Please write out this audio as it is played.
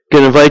I'm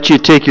going to invite you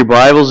to take your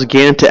Bibles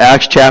again to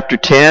Acts chapter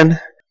 10.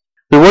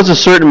 There was a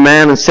certain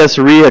man in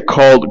Caesarea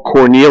called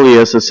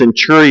Cornelius, a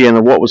centurion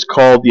of what was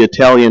called the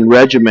Italian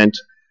regiment,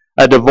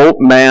 a devout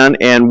man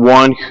and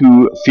one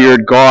who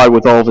feared God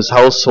with all of his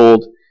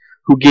household,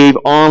 who gave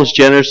alms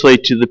generously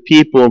to the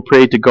people and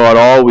prayed to God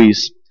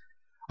always.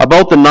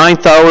 About the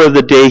 9th hour of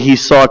the day he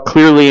saw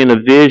clearly in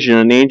a vision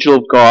an angel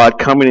of God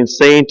coming and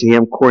saying to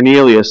him,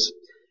 Cornelius.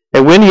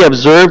 And when he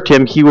observed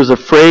him, he was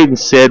afraid and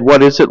said,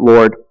 What is it,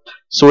 Lord?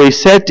 So he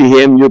said to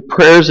him, Your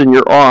prayers and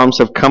your alms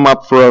have come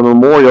up for a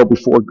memorial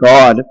before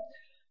God.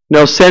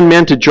 Now send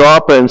men to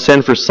Joppa and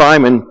send for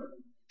Simon,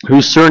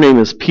 whose surname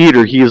is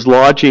Peter. He is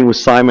lodging with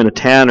Simon a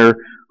tanner,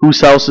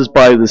 whose house is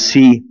by the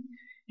sea.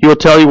 He will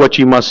tell you what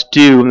you must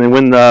do. And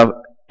when the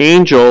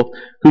angel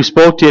who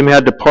spoke to him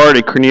had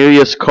departed,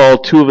 Cornelius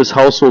called 2 of his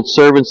household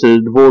servants and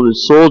a devoted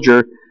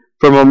soldier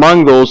from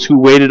among those who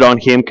waited on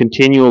him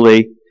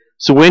continually.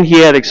 So when he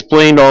had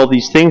explained all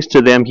these things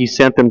to them, he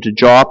sent them to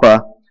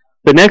Joppa.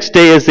 The next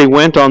day, as they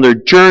went on their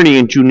journey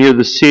and drew near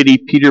the city,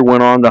 Peter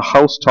went on the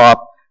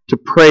housetop to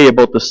pray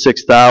about the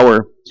 6th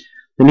hour.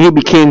 Then he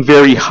became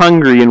very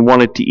hungry and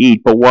wanted to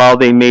eat, but while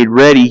they made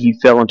ready, he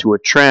fell into a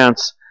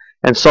trance,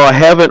 and saw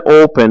heaven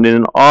opened and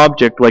an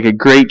object like a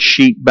great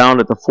sheet bound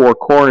at the 4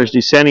 corners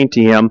descending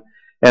to him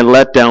and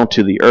let down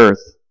to the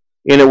earth.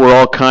 In it were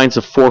all kinds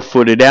of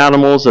 4-footed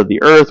animals of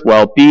the earth,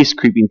 wild beasts,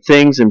 creeping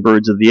things, and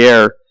birds of the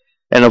air.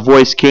 And a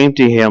voice came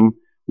to him,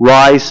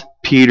 Rise,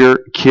 Peter,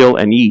 kill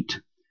and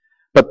eat.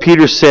 But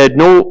Peter said,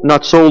 No,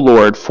 not so,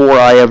 Lord, for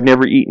I have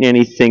never eaten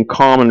anything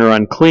common or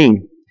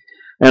unclean.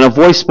 And a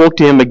voice spoke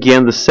to him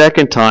again the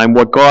second time,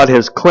 What God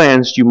has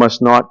cleansed you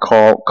must not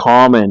call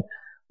common.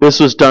 This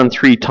was done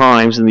 3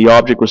 times, and the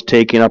object was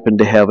taken up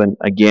into heaven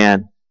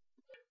again.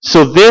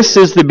 So this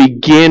is the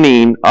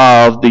beginning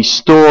of the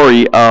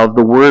story of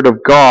the Word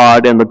of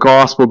God and the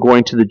gospel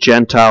going to the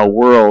Gentile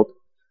world.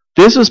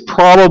 This is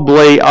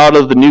probably, out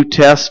of the New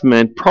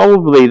Testament,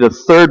 probably the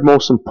 3rd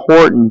most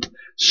important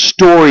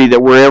story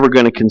that we're ever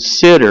going to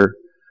consider.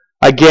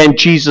 Again,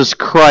 Jesus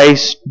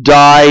Christ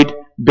died,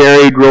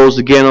 buried, rose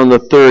again on the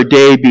 3rd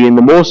day, being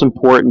the most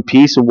important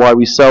piece of why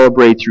we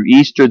celebrate through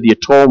Easter the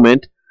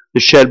atonement, the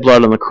shed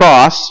blood on the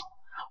cross.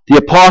 The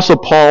Apostle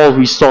Paul,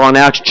 we saw in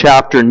Acts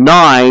chapter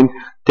 9,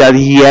 that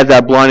he had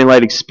that blinding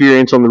light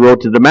experience on the road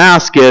to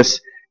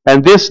Damascus,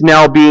 and this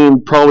now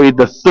being probably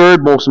the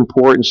 3rd most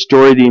important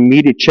story, the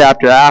immediate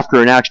chapter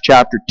after in Acts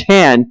chapter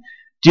 10,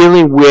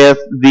 dealing with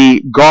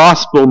the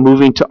gospel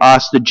moving to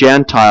us, the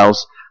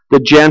Gentiles.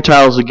 The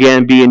Gentiles,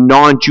 again, being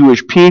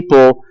non-Jewish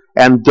people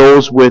and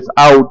those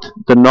without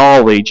the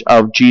knowledge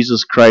of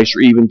Jesus Christ or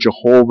even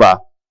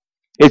Jehovah.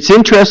 It's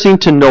interesting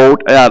to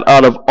note that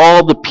out of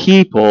all the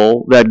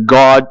people that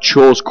God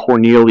chose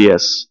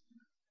Cornelius.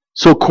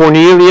 So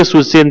Cornelius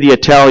was in the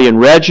Italian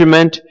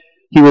regiment.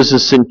 He was a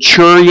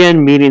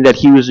centurion, meaning that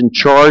he was in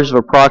charge of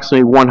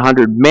approximately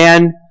 100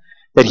 men,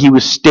 that he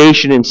was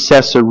stationed in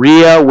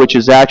Caesarea, which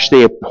is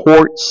actually a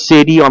port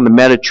city on the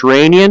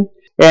Mediterranean.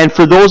 And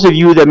for those of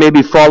you that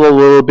maybe follow a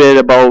little bit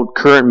about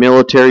current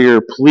military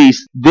or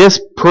police, this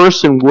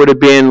person would have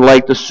been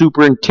like the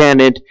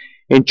superintendent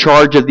in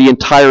charge of the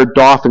entire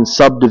Dauphin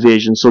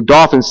subdivision. So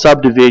Dauphin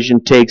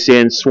subdivision takes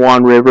in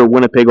Swan River,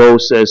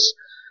 Winnipegosis,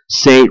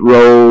 St.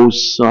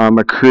 Rose,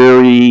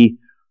 McCreary,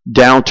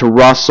 down to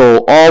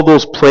Russell, all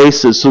those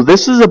places. So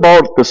this is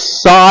about the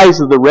size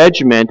of the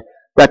regiment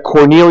that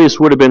Cornelius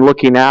would have been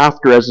looking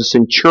after as a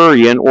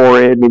centurion, or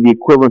the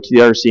equivalent to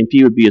the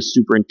RCMP would be a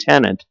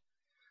superintendent.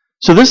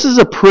 So this is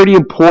a pretty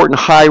important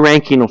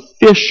high-ranking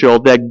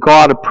official that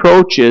God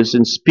approaches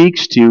and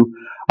speaks to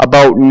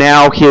about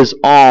now his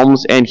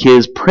alms and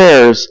his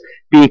prayers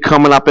being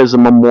coming up as a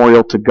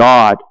memorial to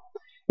God.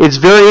 It's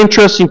very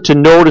interesting to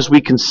note as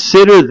we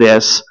consider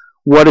this,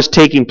 what is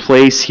taking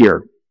place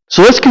here.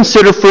 So let's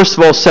consider first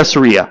of all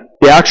Caesarea,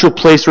 the actual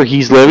place where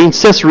he's living.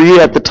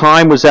 Caesarea at the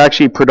time was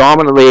actually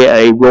predominantly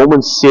a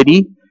Roman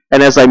city,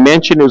 and as I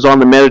mentioned, it was on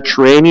the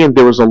Mediterranean.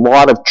 There was a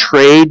lot of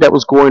trade that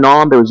was going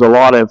on. There was a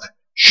lot of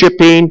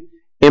shipping,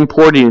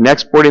 importing, and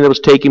exporting that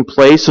was taking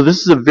place. So this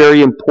is a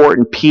very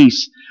important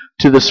piece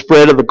to the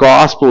spread of the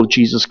gospel of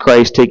Jesus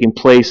Christ taking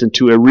place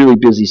into a really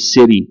busy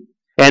city.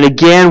 And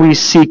again, we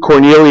see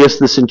Cornelius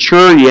the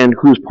centurion,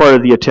 who's part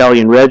of the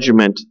Italian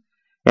regiment,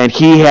 and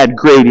he had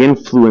great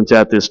influence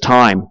at this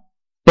time.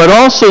 But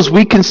also, as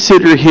we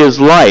consider his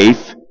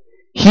life,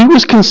 he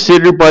was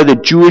considered by the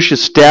Jewish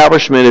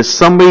establishment as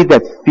somebody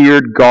that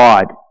feared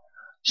God.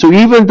 So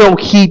even though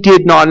he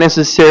did not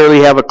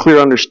necessarily have a clear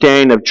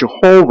understanding of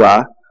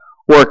Jehovah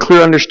or a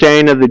clear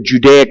understanding of the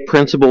Judaic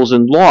principles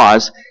and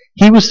laws,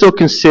 he was still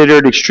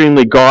considered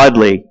extremely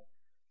godly.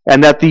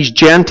 And that these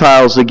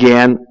Gentiles,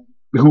 again,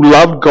 who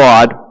loved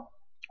God,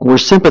 were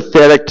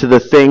sympathetic to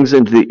the things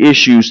and to the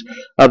issues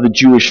of the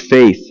Jewish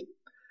faith.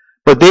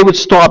 But they would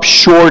stop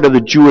short of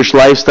the Jewish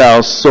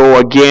lifestyle. So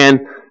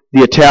again,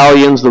 the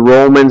Italians, the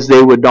Romans,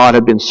 they would not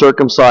have been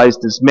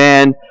circumcised as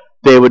men.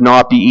 They would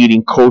not be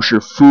eating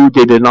kosher food.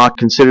 They did not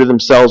consider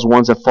themselves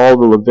ones that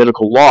followed the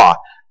Levitical law.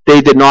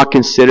 They did not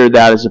consider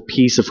that as a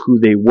piece of who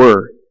they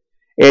were.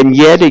 And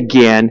yet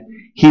again,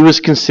 he was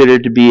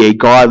considered to be a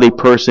godly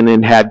person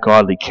and had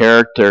godly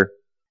character.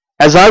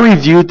 As I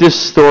reviewed this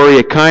story,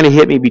 it kind of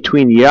hit me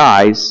between the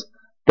eyes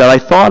that I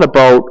thought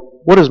about,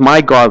 what is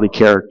my godly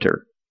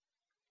character?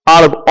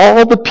 Out of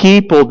all the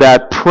people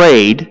that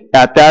prayed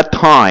at that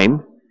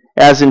time,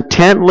 as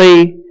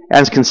intently,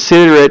 as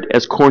considerate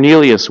as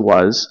Cornelius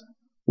was,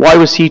 why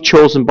was he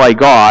chosen by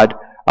God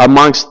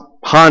amongst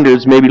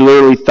hundreds, maybe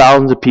literally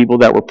thousands of people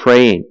that were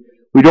praying?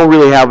 We don't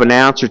really have an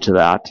answer to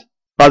that.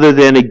 Other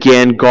than,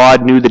 again,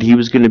 God knew that he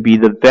was going to be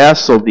the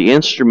vessel, the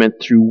instrument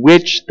through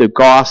which the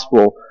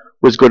gospel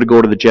was going to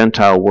go to the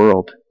Gentile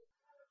world.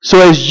 So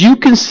as you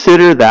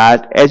consider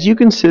that, as you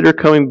consider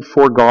coming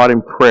before God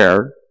in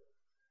prayer,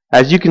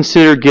 as you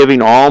consider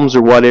giving alms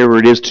or whatever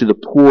it is to the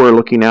poor,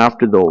 looking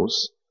after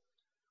those,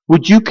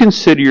 would you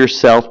consider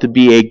yourself to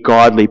be a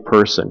godly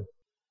person?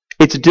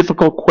 It's a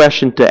difficult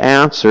question to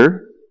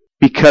answer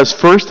because,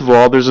 first of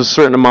all, there's a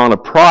certain amount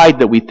of pride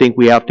that we think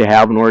we have to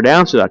have in order to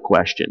answer that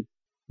question.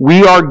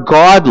 We are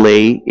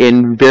godly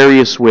in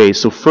various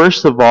ways. So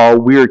first of all,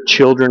 we are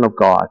children of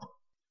God.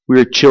 We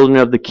are children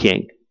of the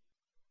King.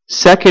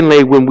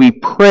 Secondly, when we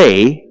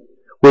pray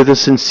with a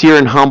sincere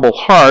and humble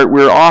heart,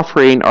 we're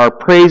offering our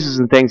praises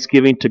and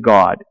thanksgiving to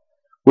God,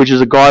 which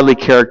is a godly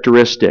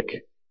characteristic.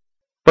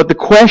 But the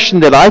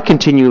question that I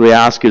continually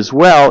ask as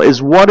well is,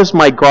 what is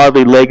my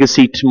godly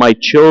legacy to my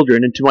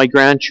children and to my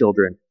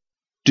grandchildren?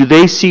 Do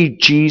they see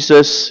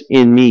Jesus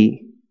in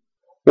me?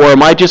 Or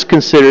am I just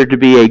considered to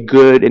be a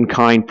good and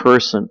kind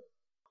person?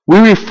 We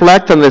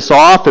reflect on this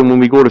often when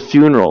we go to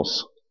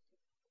funerals.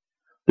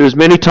 There's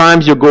many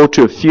times you'll go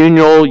to a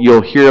funeral,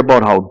 you'll hear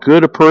about how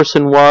good a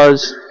person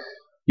was,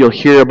 you'll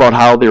hear about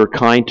how they were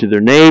kind to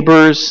their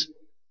neighbors,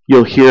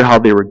 you'll hear how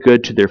they were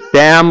good to their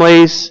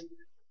families,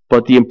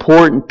 but the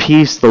important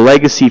piece, the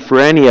legacy for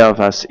any of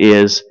us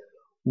is,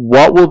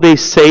 what will they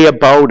say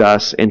about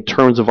us in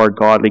terms of our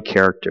godly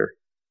character?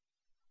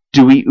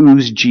 Do we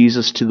ooze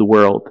Jesus to the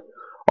world?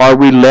 Are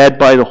we led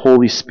by the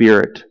Holy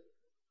Spirit?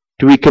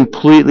 Do we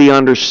completely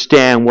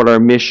understand what our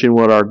mission,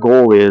 what our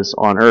goal is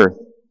on earth?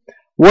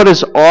 What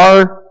is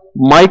our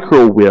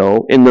micro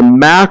will in the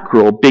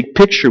macro, big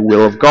picture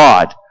will of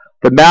God?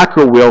 The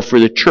macro will for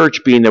the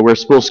church being that we're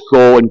supposed to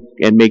go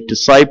and make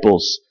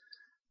disciples,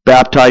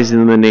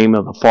 baptizing in the name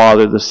of the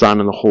Father, the Son,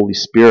 and the Holy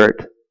Spirit.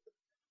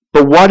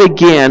 But what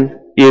again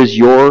is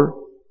your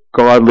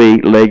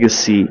godly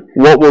legacy?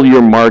 What will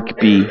your mark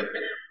be?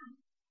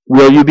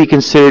 Will you be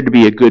considered to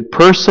be a good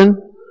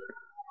person?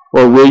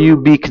 Or will you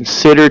be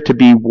considered to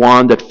be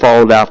one that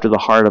followed after the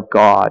heart of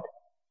God?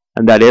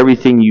 And that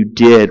everything you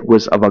did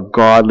was of a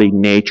godly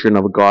nature and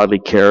of a godly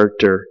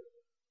character.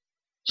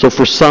 So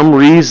for some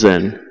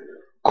reason,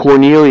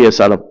 Cornelius,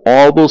 out of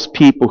all those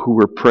people who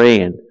were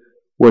praying,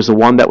 was the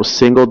one that was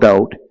singled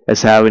out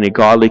as having a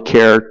godly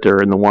character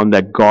and the one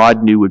that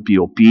God knew would be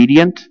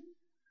obedient,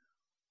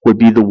 would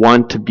be the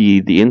one to be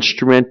the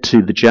instrument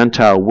to the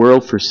Gentile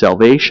world for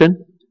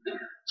salvation.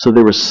 So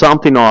there was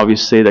something,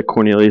 obviously, that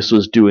Cornelius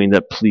was doing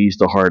that pleased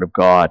the heart of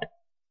God.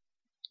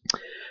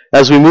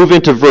 As we move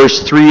into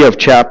verse 3 of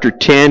chapter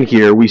 10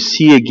 here, we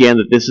see again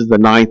that this is the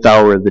 9th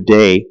hour of the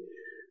day.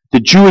 The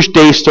Jewish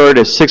day started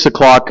at 6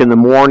 o'clock in the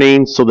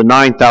morning, so the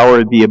 9th hour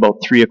would be about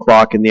 3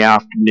 o'clock in the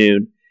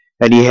afternoon.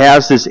 And he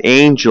has this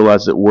angel,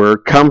 as it were,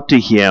 come to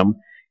him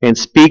and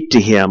speak to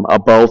him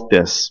about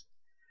this.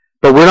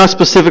 But we're not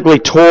specifically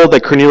told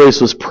that Cornelius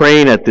was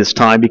praying at this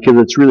time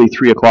because it's really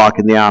 3 o'clock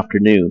in the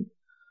afternoon.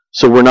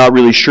 So we're not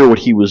really sure what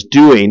he was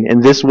doing.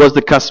 And this was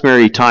the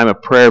customary time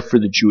of prayer for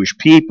the Jewish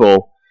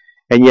people.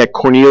 And yet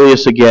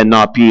Cornelius, again,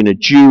 not being a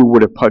Jew,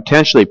 would have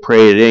potentially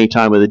prayed at any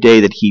time of the day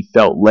that he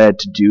felt led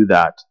to do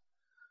that.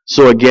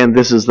 So again,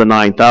 this is the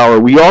 9th hour.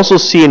 We also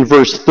see in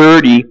verse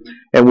 30,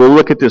 and we'll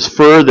look at this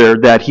further,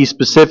 that he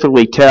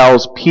specifically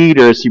tells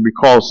Peter, as he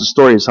recalls the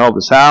story as how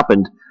this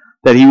happened,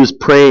 that he was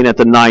praying at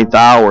the 9th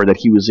hour, that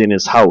he was in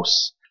his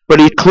house. But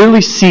he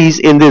clearly sees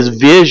in this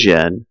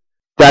vision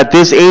that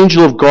this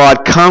angel of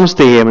God comes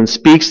to him and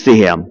speaks to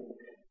him,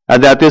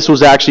 and that this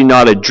was actually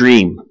not a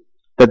dream,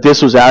 that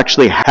this was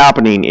actually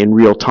happening in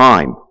real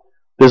time.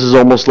 This is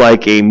almost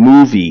like a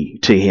movie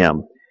to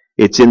him.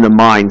 It's in the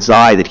mind's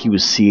eye that he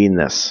was seeing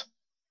this.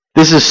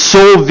 This is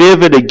so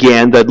vivid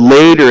again that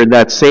later in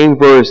that same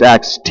verse,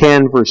 Acts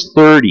 10 verse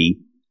 30,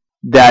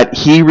 that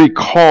he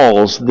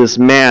recalls this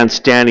man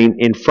standing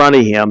in front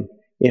of him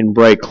in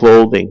bright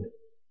clothing.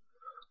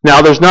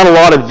 Now, there's not a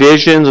lot of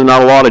visions and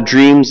not a lot of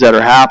dreams that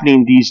are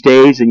happening these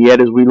days, and yet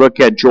as we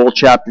look at Joel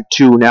chapter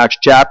 2 and Acts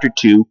chapter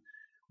 2,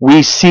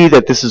 we see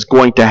that this is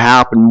going to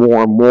happen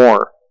more and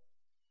more.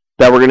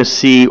 That we're going to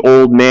see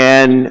old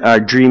men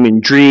dreaming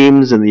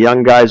dreams, and the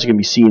young guys are going to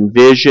be seeing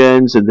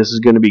visions, and this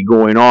is going to be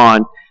going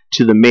on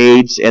to the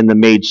maids and the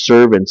maid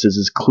servants, as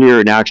is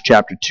clear in Acts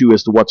chapter 2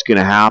 as to what's going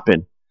to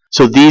happen.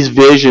 So these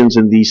visions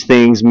and these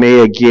things may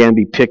again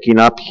be picking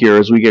up here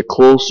as we get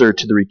closer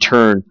to the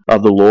return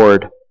of the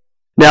Lord.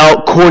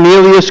 Now,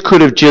 Cornelius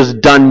could have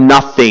just done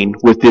nothing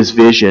with this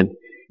vision.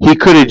 He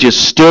could have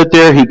just stood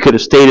there, he could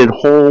have stayed at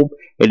home,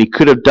 and he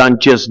could have done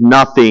just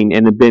nothing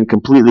and have been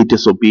completely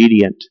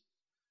disobedient.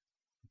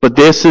 But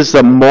this is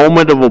the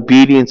moment of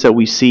obedience that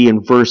we see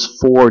in verse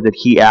 4 that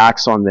he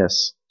acts on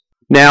this.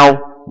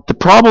 Now, the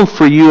problem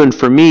for you and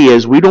for me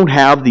is we don't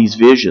have these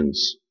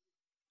visions.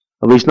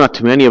 At least not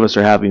too many of us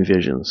are having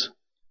visions.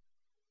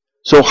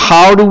 So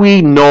how do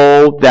we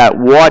know that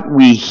what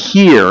we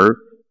hear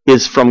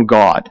is from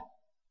God?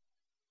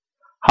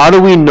 How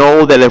do we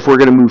know that if we're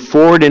going to move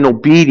forward in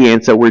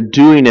obedience, that we're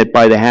doing it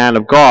by the hand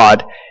of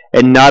God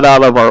and not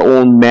out of our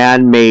own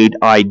man-made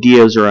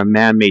ideas or our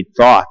man-made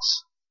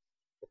thoughts?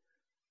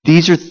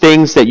 These are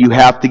things that you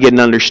have to get an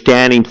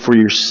understanding for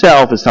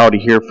yourself as how to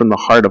hear from the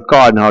heart of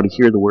God and how to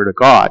hear the Word of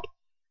God.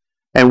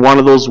 And one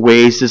of those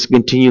ways is to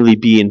continually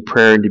be in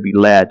prayer and to be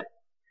led.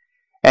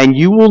 And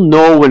you will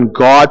know when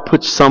God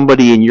puts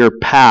somebody in your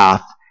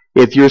path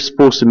if you're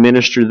supposed to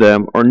minister to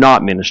them or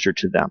not minister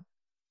to them.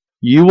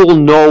 You will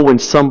know when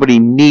somebody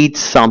needs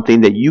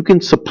something that you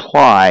can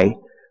supply,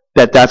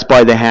 that's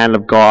by the hand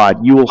of God.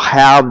 You will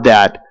have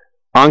that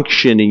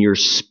unction in your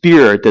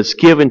spirit that's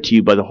given to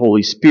you by the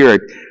Holy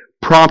Spirit,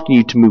 prompting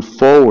you to move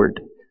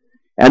forward.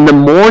 And the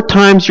more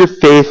times you're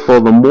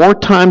faithful, the more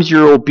times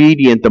you're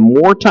obedient, the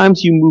more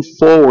times you move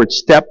forward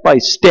step by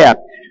step,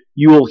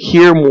 you will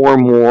hear more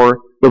and more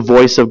the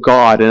voice of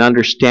God and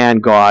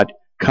understand God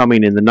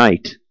coming in the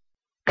night,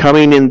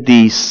 coming in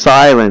the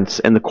silence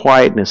and the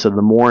quietness of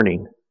the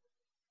morning.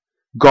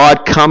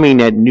 God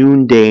coming at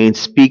noonday and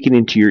speaking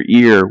into your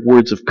ear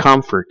words of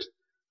comfort,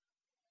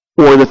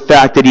 or the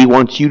fact that he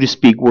wants you to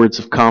speak words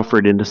of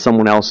comfort into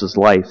someone else's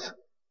life.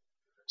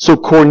 So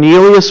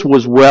Cornelius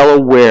was well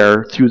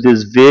aware through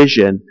this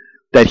vision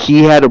that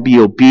he had to be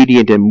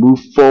obedient and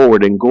move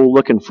forward and go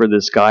looking for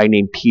this guy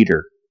named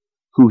Peter,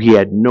 who he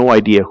had no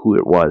idea who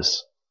it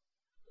was.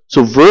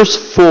 So verse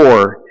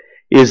 4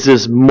 is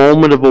this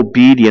moment of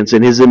obedience,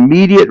 and his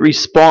immediate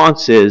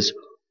response is,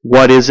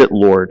 "What is it,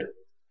 Lord?"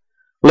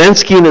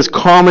 Lenski in his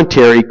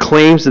commentary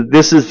claims that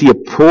this is the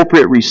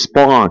appropriate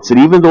response, and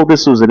even though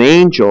this was an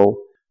angel,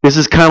 this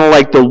is kind of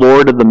like the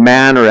Lord of the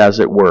Manor, as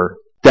it were.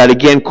 That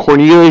again,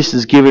 Cornelius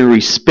is giving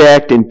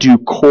respect and due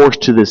course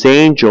to this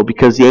angel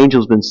because the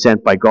angel's been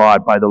sent by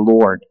God, by the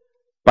Lord,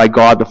 by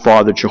God the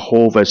Father,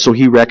 Jehovah. So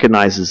he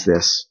recognizes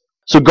this.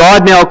 So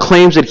God now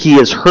claims that he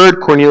has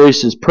heard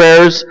Cornelius'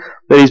 prayers,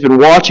 that he's been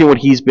watching what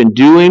he's been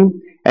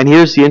doing. And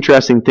here's the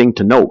interesting thing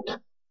to note.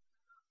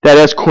 That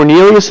as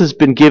Cornelius has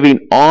been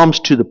giving alms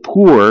to the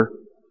poor,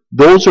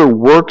 those are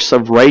works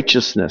of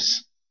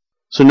righteousness.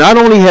 So not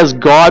only has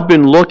God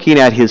been looking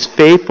at his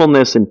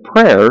faithfulness in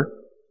prayer,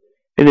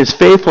 and his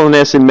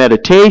faithfulness in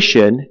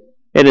meditation,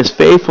 and his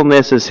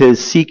faithfulness as his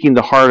seeking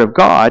the heart of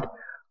God,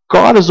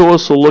 God is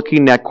also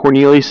looking at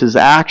Cornelius'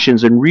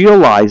 actions and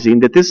realizing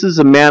that this is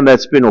a man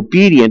that's been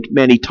obedient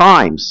many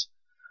times.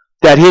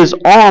 That his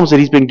alms that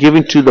he's been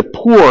giving to the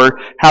poor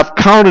have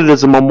counted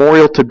as a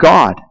memorial to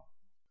God.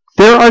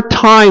 There are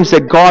times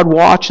that God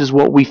watches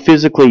what we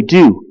physically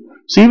do.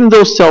 So even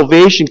though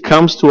salvation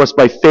comes to us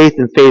by faith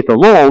and faith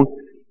alone,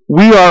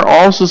 we are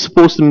also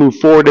supposed to move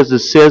forward, as it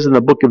says in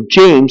the book of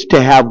James,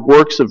 to have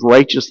works of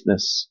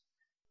righteousness.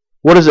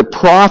 What does it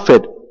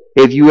profit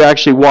if you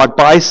actually walk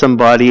by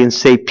somebody and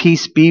say,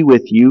 "Peace be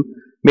with you,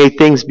 may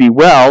things be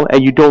well,"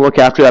 and you don't look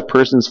after that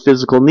person's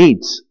physical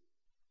needs?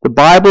 The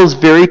Bible is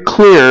very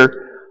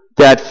clear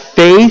that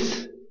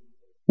faith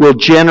will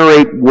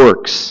generate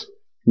works,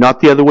 not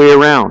the other way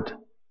around.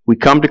 We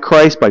come to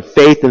Christ by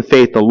faith and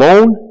faith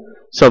alone,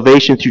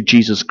 salvation through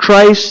Jesus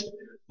Christ,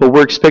 but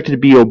we're expected to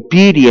be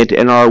obedient,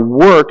 and our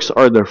works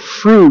are the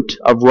fruit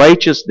of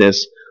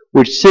righteousness,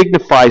 which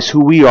signifies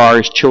who we are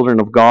as children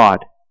of God.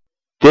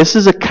 This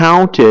is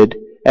accounted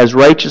as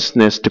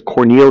righteousness to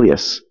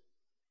Cornelius.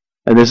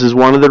 And this is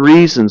one of the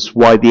reasons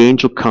why the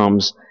angel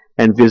comes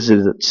and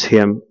visits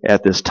him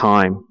at this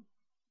time.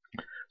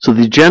 So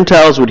the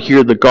Gentiles would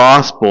hear the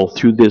gospel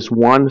through this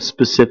one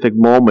specific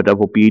moment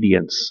of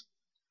obedience.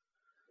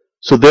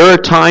 So there are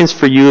times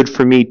for you and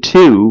for me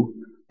too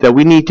that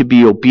we need to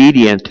be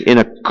obedient in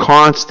a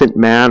constant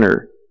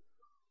manner.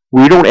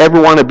 We don't ever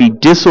want to be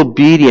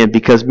disobedient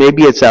because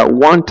maybe it's at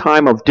one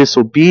time of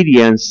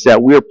disobedience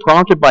that we're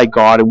prompted by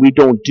God and we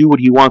don't do what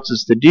he wants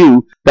us to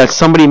do, that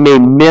somebody may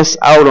miss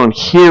out on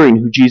hearing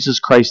who Jesus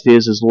Christ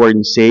is as Lord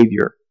and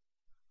Savior.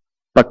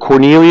 But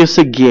Cornelius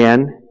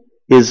again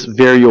is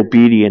very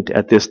obedient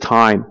at this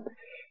time.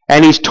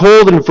 And he's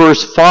told in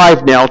verse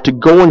 5 now to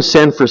go and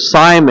send for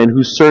Simon,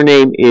 whose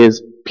surname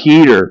is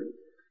Peter.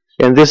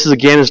 And this is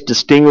again is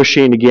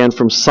distinguishing again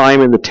from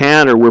Simon the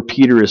tanner, where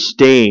Peter is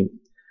staying.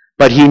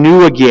 But he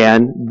knew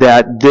again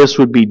that this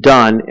would be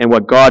done, and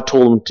what God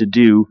told him to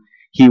do,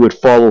 he would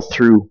follow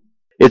through.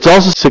 It's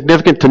also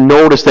significant to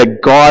notice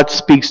that God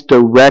speaks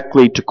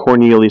directly to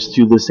Cornelius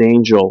through this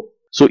angel.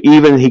 So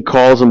even he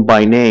calls him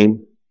by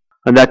name.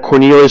 And that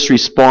Cornelius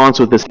responds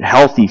with this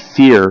healthy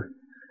fear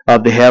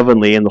of the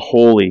heavenly and the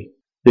holy.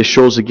 This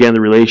shows again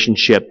the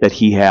relationship that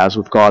he has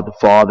with God the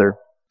Father.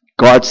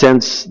 God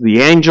sends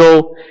the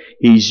angel.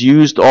 He's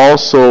used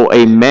also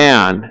a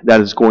man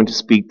that is going to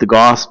speak the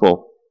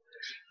gospel.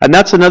 And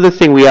that's another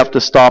thing we have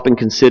to stop and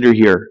consider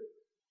here.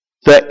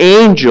 The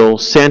angel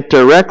sent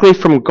directly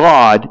from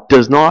God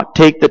does not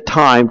take the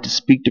time to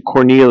speak to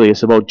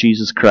Cornelius about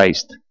Jesus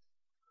Christ.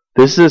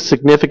 This is a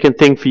significant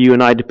thing for you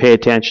and I to pay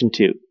attention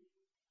to.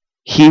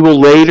 He will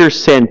later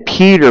send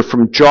Peter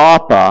from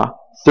Joppa,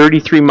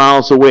 33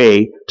 miles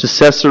away, to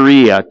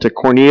Caesarea, to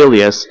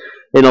Cornelius,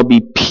 and it'll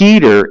be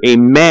Peter, a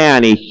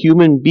man, a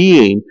human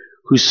being,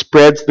 who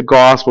spreads the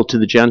gospel to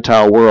the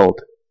Gentile world.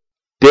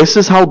 This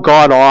is how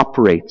God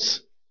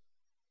operates.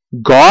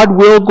 God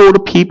will go to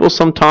people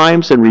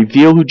sometimes and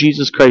reveal who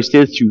Jesus Christ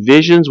is through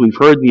visions. We've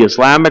heard in the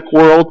Islamic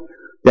world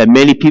that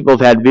many people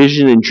have had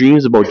visions and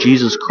dreams about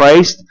Jesus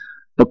Christ.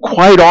 But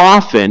quite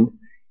often,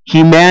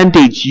 He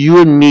mandates you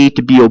and me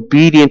to be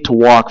obedient, to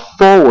walk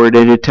forward,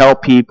 and to tell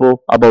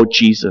people about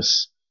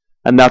Jesus.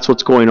 And that's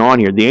what's going on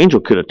here. The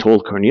angel could have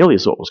told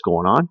Cornelius what was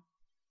going on.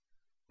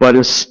 But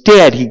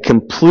instead, he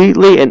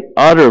completely and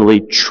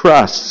utterly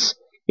trusts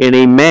in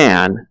a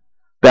man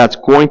that's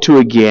going to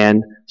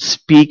again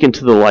speak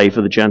into the life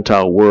of the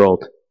Gentile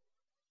world.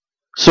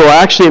 So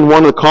actually in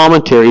one of the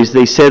commentaries,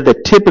 they said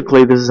that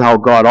typically this is how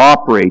God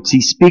operates.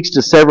 He speaks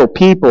to several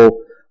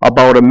people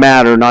about a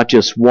matter, not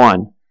just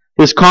one.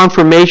 His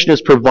confirmation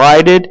is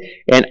provided,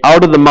 and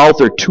out of the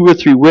mouth of 2 or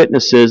 3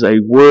 witnesses, a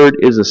word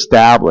is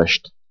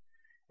established.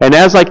 And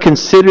as I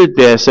considered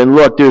this, and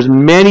look, there's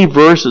many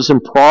verses in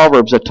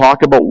Proverbs that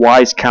talk about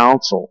wise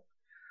counsel,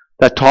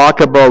 that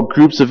talk about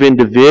groups of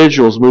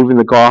individuals moving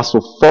the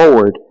gospel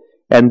forward,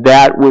 and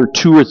that where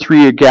 2 or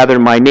 3 are gathered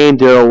in my name,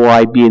 there will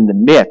I be in the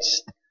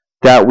midst,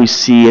 that we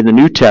see in the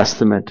New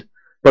Testament.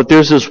 But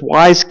there's this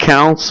wise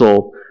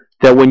counsel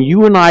that when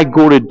you and I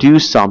go to do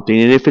something,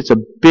 and if it's a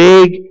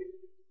big,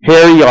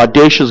 hairy,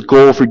 audacious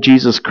goal for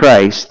Jesus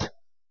Christ,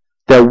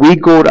 that we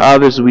go to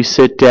others, we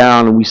sit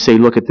down, and we say,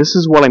 look, this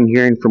is what I'm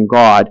hearing from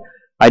God.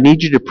 I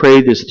need you to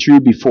pray this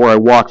through before I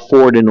walk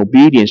forward in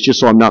obedience,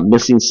 just so I'm not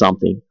missing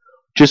something,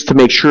 just to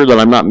make sure that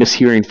I'm not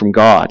mishearing from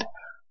God,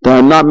 that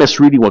I'm not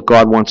misreading what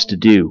God wants to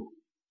do.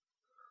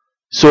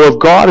 So if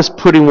God is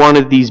putting one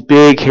of these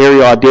big,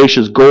 hairy,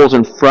 audacious goals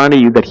in front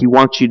of you that He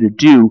wants you to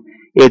do,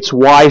 it's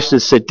wise to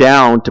sit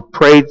down to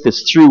pray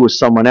this through with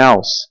someone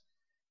else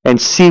and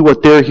see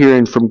what they're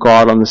hearing from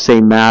God on the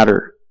same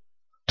matter,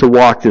 to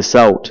walk this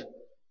out.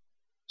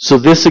 So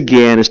this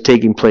again is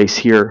taking place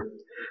here.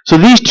 So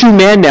these 2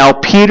 men now,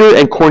 Peter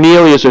and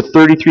Cornelius, are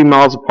 33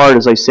 miles apart.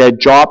 As I said,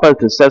 Joppa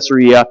to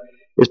Caesarea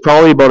is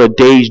probably about a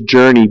day's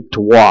journey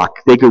to walk.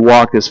 They could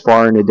walk this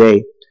far in a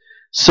day.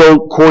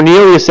 So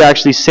Cornelius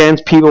actually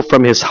sends people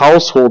from his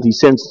household. He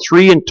sends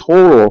 3 in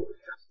total.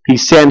 He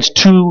sends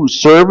 2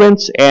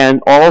 servants and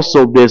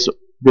also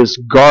this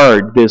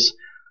guard, this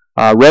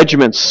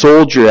regiment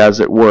soldier,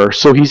 as it were.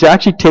 So he's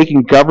actually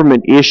taking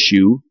government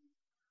issue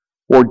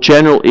or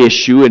general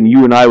issue, and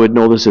you and I would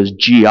know this as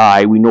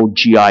GI. We know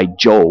G.I.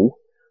 Joe.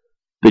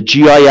 The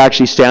GI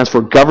actually stands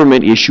for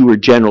government issue or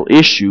general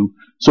issue.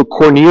 So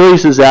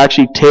Cornelius is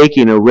actually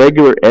taking a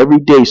regular,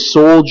 everyday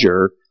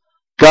soldier,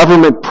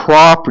 government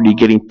property,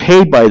 getting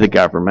paid by the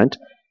government,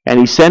 and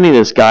he's sending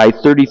this guy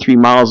 33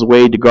 miles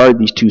away to guard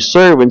these 2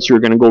 servants who are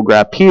going to go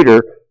grab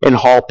Peter and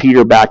haul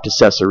Peter back to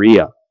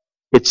Caesarea.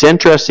 It's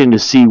interesting to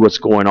see what's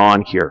going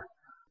on here.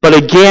 But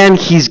again,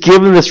 he's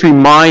given this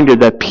reminder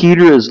that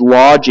Peter is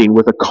lodging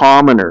with a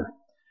commoner.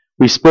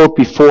 We spoke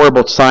before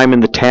about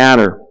Simon the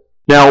Tanner.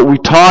 Now, we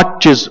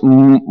talked just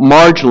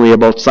marginally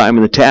about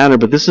Simon the Tanner,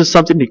 but this is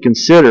something to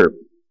consider.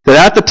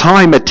 That at the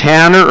time, a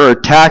tanner or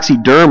a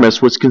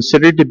taxidermist was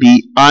considered to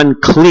be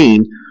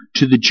unclean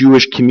to the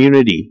Jewish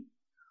community.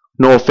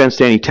 No offense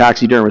to any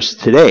taxidermists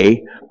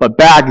today, but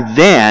back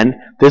then,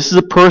 this is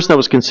a person that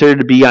was considered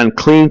to be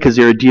unclean because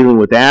they were dealing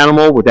with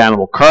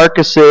animal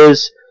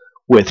carcasses,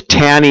 with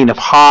tanning of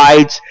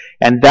hides,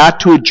 and that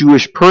to a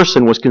Jewish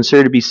person was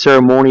considered to be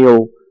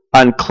ceremonial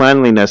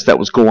uncleanliness that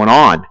was going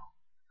on.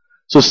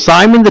 So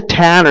Simon the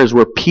Tanner is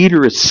where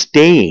Peter is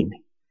staying.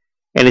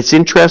 And it's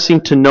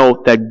interesting to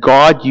note that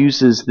God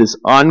uses this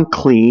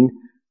unclean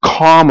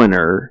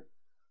commoner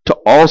to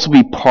also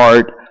be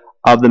part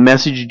of the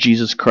message of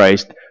Jesus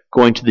Christ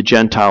going to the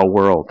Gentile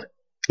world.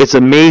 It's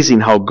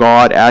amazing how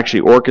God actually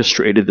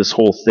orchestrated this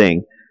whole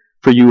thing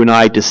for you and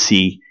I to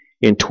see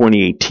in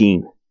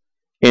 2018.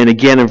 And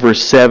again in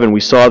verse 7, we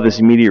saw this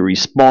immediate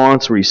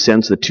response where he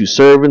sends the 2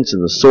 servants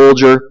and the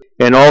soldier.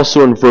 And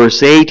also in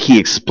verse 8, he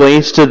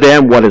explains to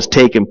them what has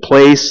taken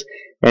place,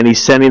 and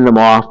he's sending them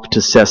off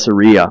to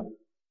Caesarea.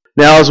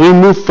 Now as we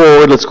move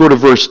forward, let's go to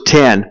verse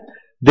 10.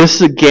 This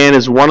again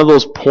is one of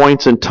those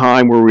points in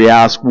time where we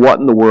ask, what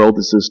in the world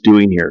is this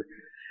doing here?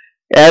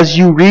 As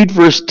you read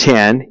verse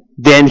 10,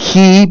 then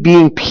he,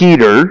 being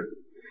Peter,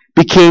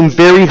 became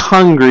very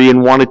hungry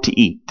and wanted to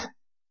eat.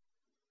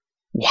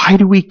 Why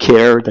do we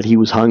care that he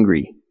was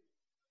hungry?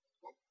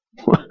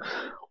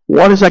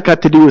 What has that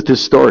got to do with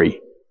this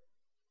story?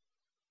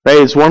 Right?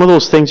 It's one of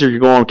those things that you're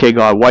going, okay,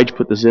 God, why'd you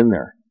put this in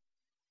there?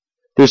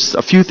 There's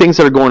a few things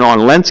that are going on.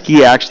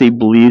 Lenski actually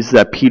believes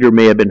that Peter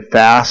may have been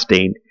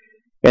fasting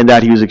and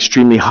that he was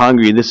extremely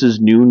hungry. This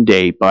is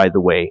noonday, by the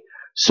way.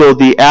 So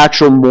the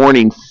actual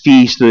morning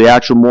feast, or the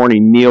actual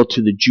morning meal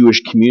to the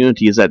Jewish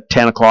community is at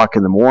 10 o'clock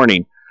in the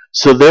morning.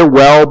 So they're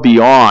well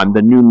beyond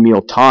the noon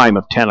meal time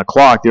of 10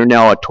 o'clock. They're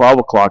now at 12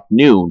 o'clock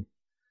noon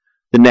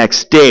the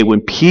next day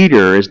when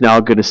Peter is now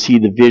going to see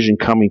the vision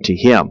coming to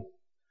him.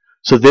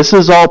 So this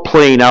is all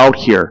playing out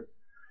here.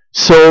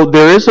 So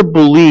there is a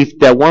belief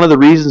that one of the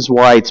reasons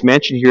why it's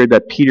mentioned here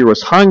that Peter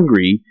was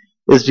hungry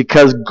is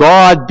because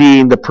God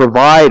being the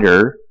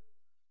provider,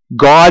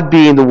 God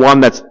being the one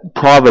that's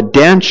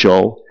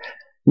providential,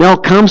 now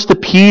comes to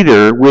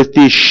Peter with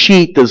this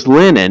sheet, this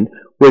linen,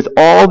 with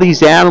all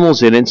these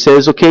animals in it and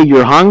says, okay,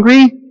 you're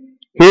hungry?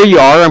 Here you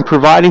are, I'm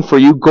providing for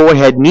you, go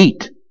ahead and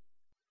eat.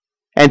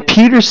 And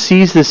Peter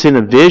sees this in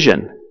a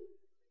vision.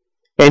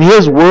 And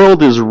his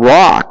world is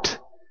rocked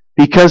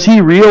because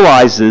he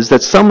realizes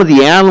that some of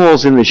the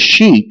animals in the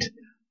sheet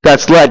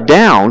that's let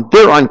down,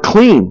 they're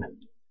unclean.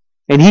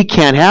 And he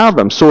can't have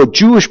them. So a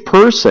Jewish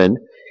person,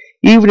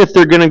 even if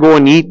they're going to go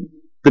and eat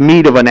the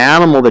meat of an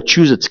animal that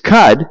chews its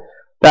cud,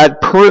 that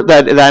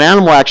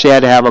animal actually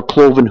had to have a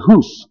cloven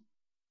hoof.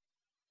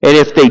 And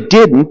if they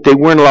didn't, they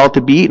weren't allowed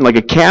to be eaten. Like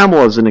a camel,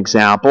 as an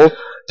example,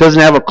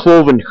 doesn't have a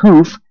cloven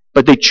hoof,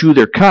 but they chew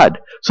their cud.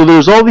 So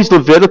there's all these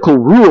Levitical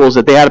rules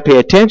that they had to pay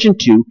attention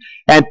to.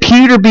 And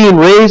Peter, being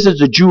raised as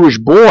a Jewish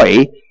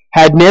boy,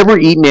 had never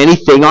eaten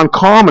anything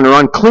uncommon or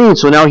unclean.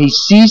 So now he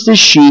sees this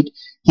sheet,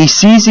 he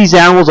sees these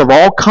animals of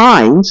all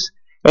kinds,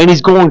 and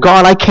he's going,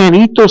 God, I can't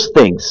eat those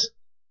things.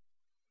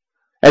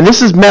 And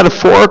this is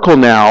metaphorical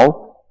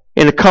now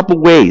in a couple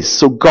ways.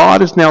 So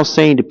God is now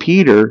saying to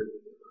Peter,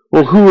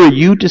 well, who are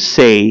you to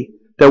say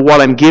that what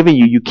I'm giving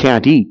you, you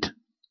can't eat?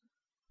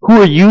 Who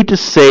are you to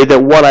say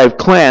that what I've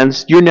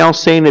cleansed, you're now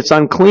saying it's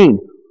unclean?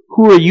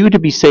 Who are you to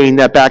be saying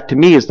that back to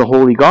me as the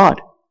holy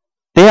God?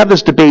 They have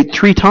this debate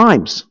 3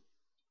 times.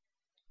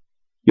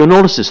 You'll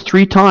notice this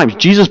 3 times.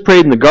 Jesus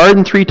prayed in the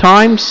garden 3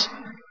 times.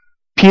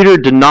 Peter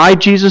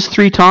denied Jesus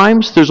 3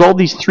 times. There's all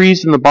these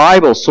 3s in the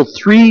Bible. So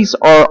 3s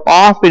are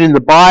often in the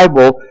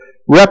Bible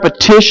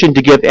repetition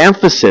to give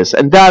emphasis.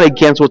 And that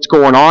against what's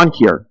going on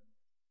here.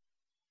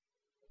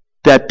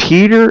 That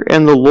Peter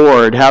and the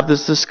Lord have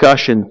this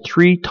discussion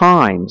 3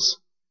 times.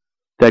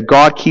 That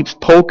God keeps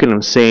poking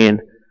him saying,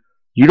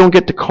 you don't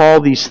get to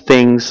call these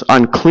things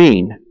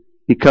unclean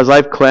because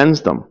I've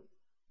cleansed them.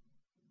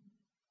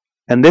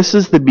 And this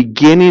is the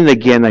beginning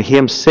again of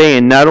him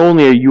saying, not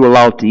only are you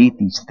allowed to eat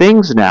these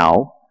things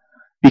now,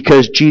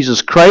 because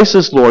Jesus Christ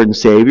is Lord and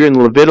Savior, and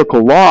the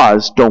Levitical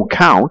laws don't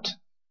count.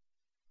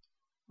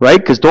 Right?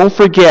 Because don't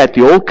forget,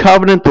 the Old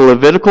Covenant, the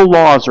Levitical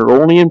laws are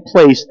only in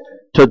place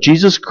till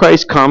Jesus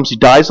Christ comes, he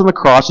dies on the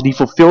cross, and he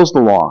fulfills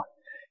the law.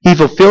 He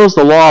fulfills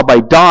the law by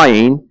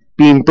dying,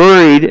 being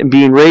buried, and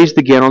being raised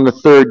again on the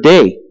 3rd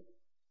day.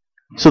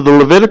 So the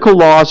Levitical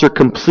laws are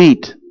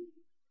complete.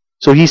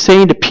 So he's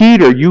saying to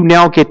Peter, you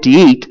now get to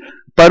eat,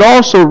 but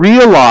also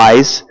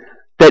realize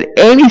that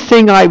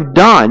anything I've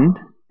done,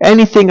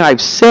 anything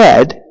I've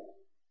said,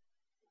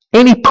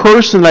 any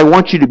person I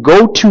want you to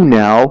go to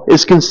now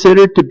is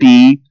considered to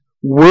be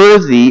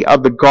worthy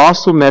of the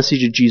gospel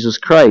message of Jesus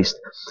Christ.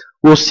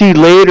 We'll see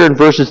later in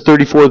verses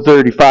 34,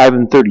 35,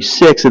 and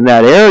 36 in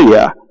that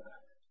area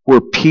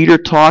where Peter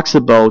talks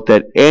about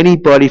that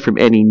anybody from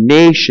any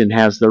nation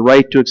has the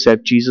right to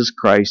accept Jesus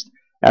Christ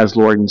as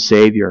Lord and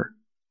Savior.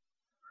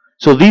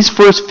 So these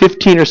first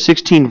 15 or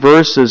 16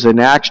 verses in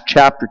Acts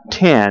chapter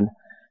 10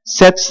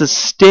 sets the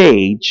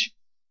stage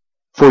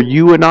for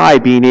you and I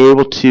being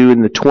able to,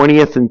 in the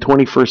 20th and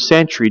 21st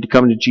century, to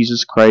come to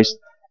Jesus Christ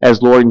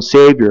as Lord and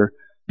Savior,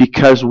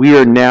 because we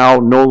are now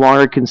no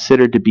longer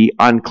considered to be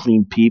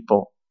unclean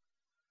people.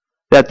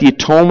 That the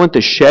atonement,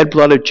 the shed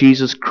blood of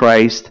Jesus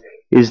Christ,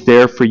 is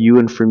there for you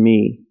and for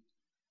me.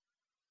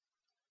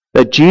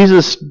 That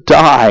Jesus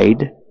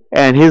died,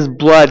 and his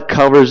blood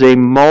covers a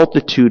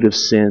multitude of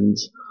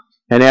sins.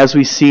 And as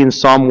we see in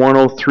Psalm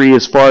 103,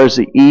 as far as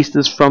the east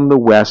is from the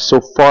west,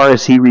 so far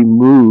as he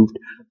removed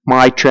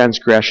my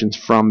transgressions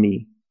from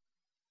me.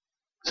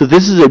 So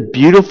this is a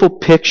beautiful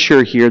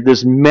picture here,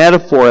 this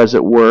metaphor, as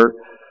it were,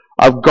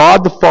 of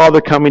God the Father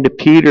coming to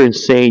Peter and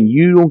saying,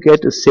 you don't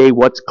get to say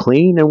what's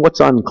clean and what's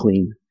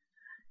unclean.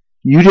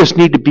 You just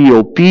need to be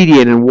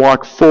obedient and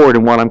walk forward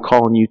in what I'm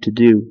calling you to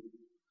do.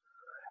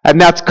 And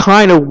that's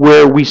kind of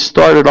where we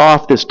started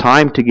off this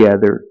time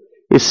together,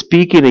 is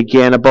speaking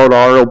again about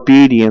our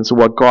obedience and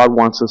what God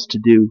wants us to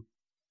do.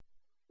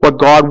 What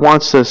God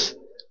wants us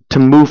to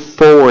move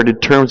forward in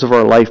terms of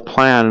our life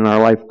plan and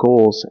our life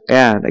goals.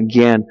 And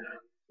again,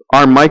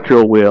 our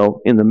micro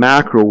will in the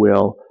macro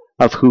will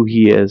of who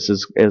he is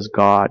as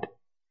God.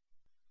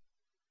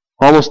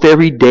 Almost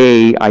every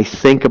day I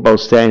think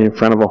about standing in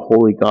front of a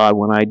holy God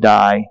when I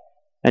die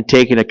and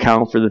taking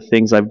account for the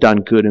things I've done,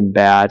 good and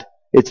bad.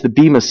 It's the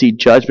Bema Seat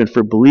judgment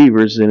for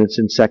believers, and it's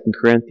in 2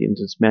 Corinthians.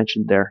 It's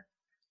mentioned there.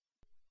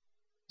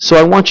 So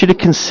I want you to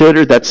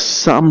consider that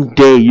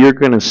someday you're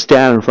going to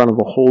stand in front of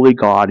a holy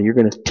God and you're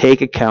going to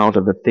take account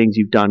of the things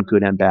you've done,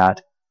 good and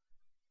bad.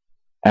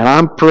 And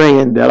I'm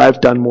praying that I've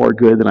done more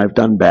good than I've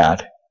done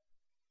bad.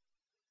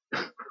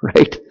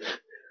 Right?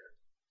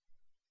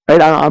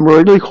 I'm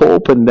really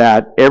hoping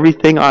that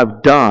everything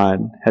I've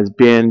done has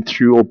been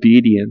through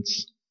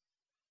obedience.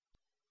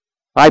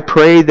 I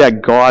pray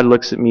that God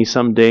looks at me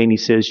someday and he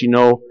says,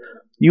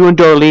 you and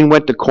Darlene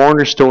went to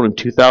Cornerstone in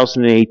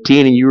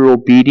 2018 and you were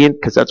obedient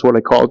because that's what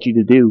I called you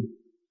to do.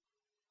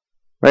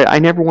 Right? I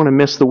never want to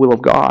miss the will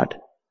of God.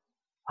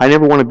 I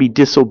never want to be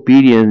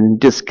disobedient and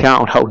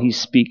discount how he's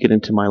speaking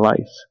into my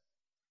life.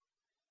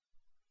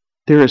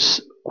 There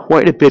is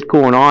quite a bit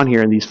going on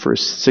here in these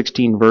first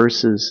 16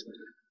 verses.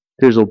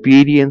 There's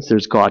obedience,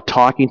 there's God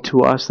talking to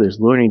us, there's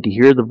learning to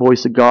hear the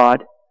voice of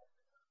God,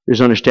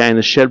 there's understanding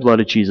the shed blood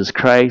of Jesus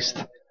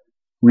Christ,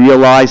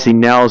 realizing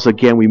now as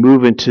again we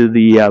move into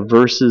the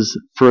verses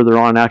further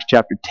on, Acts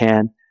chapter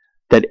 10,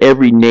 that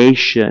every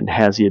nation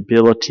has the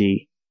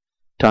ability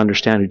to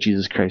understand who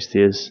Jesus Christ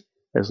is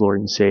as Lord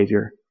and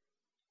Savior.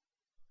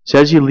 So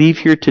as you leave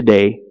here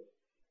today,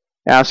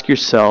 ask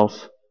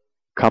yourself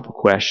a couple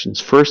questions.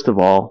 First of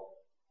all,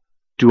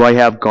 do I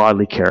have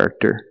godly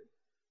character?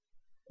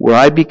 Will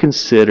I be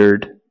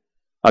considered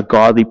a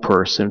godly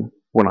person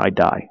when I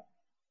die?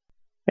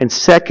 And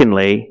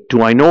secondly,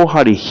 do I know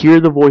how to hear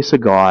the voice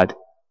of God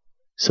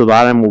so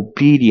that I'm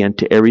obedient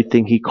to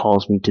everything he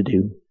calls me to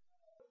do?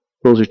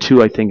 Those are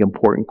two, I think,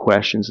 important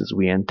questions as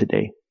we end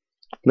today.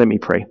 Let me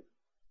pray.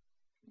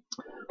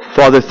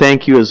 Father,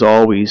 thank you as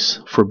always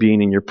for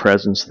being in your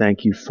presence.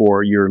 Thank you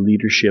for your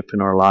leadership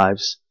in our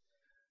lives.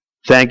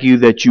 Thank you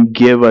that you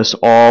give us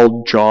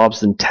all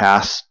jobs and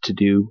tasks to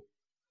do.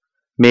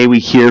 May we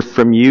hear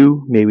from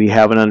you. May we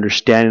have an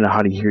understanding of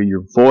how to hear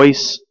your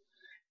voice.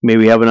 May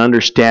we have an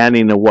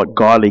understanding of what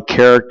godly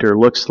character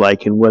looks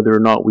like and whether or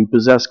not we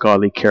possess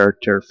godly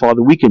character.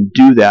 Father, we can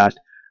do that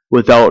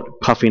without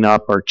puffing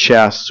up our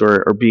chests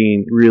or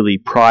being really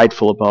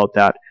prideful about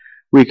that.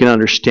 We can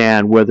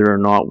understand whether or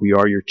not we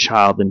are your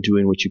child and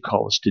doing what you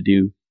call us to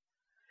do.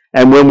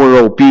 And when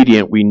we're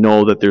obedient, we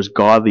know that there's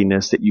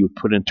godliness that you have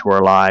put into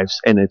our lives,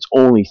 and it's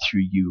only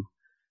through you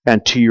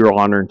and to your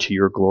honor and to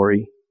your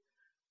glory.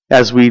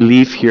 As we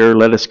leave here,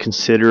 let us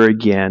consider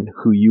again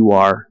who you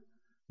are,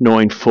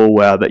 knowing full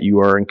well that you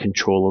are in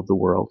control of the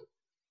world.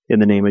 In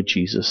the name of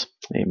Jesus,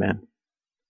 amen.